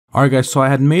Alright guys, so I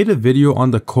had made a video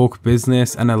on the Coke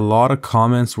business and a lot of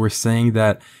comments were saying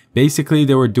that basically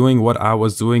they were doing what I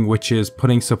was doing, which is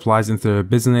putting supplies into their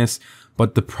business,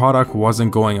 but the product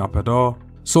wasn't going up at all.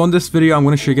 So in this video, I'm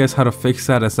going to show you guys how to fix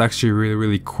that. It's actually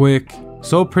really quick.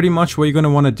 So pretty much what you're going to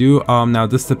want to do, now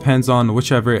this depends on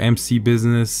whichever MC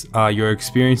business you're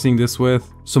experiencing this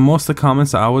with. So most of the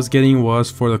comments I was getting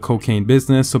was for the cocaine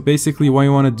business. So basically what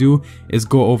you want to do is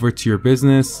go over to your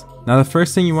business. Now the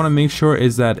first thing you want to make sure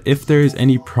is that if there is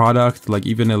any product, like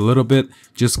even a little bit,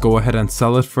 just go ahead and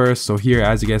sell it first. So here,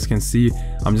 as you guys can see,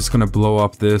 I'm just going to blow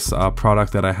up this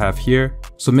product that I have here.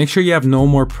 So make sure you have no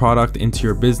more product into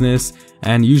your business.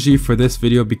 And usually for this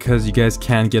video, because you guys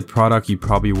can't get product, you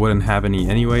probably wouldn't have any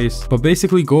anyways. But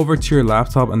basically go over to your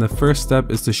laptop and the first step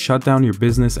is to shut down your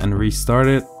business and restart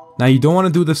it. Now you don't want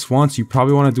to do this once, you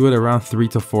probably want to do it around 3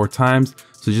 to 4 times.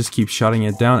 So just keep shutting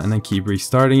it down and then keep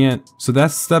restarting it. So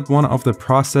that's step 1 of the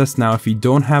process. Now if you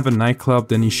don't have a nightclub,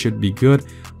 then you should be good.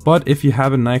 But if you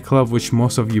have a nightclub, which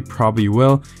most of you probably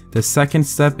will, the second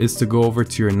step is to go over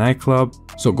to your nightclub.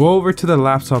 So go over to the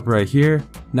laptop right here.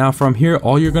 Now from here,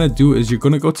 all you're going to do is you're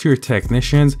going to go to your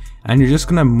technicians and you're just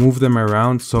going to move them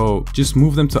around. So just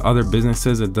move them to other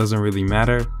businesses. It doesn't really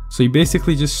matter. So you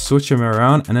basically just switch them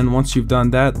around. And then once you've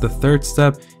done that, the third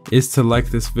step is to like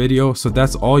this video. So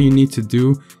that's all you need to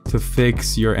do to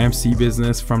fix your MC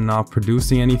business from not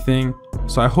producing anything.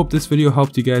 So I hope this video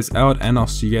helped you guys out and I'll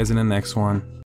see you guys in the next one.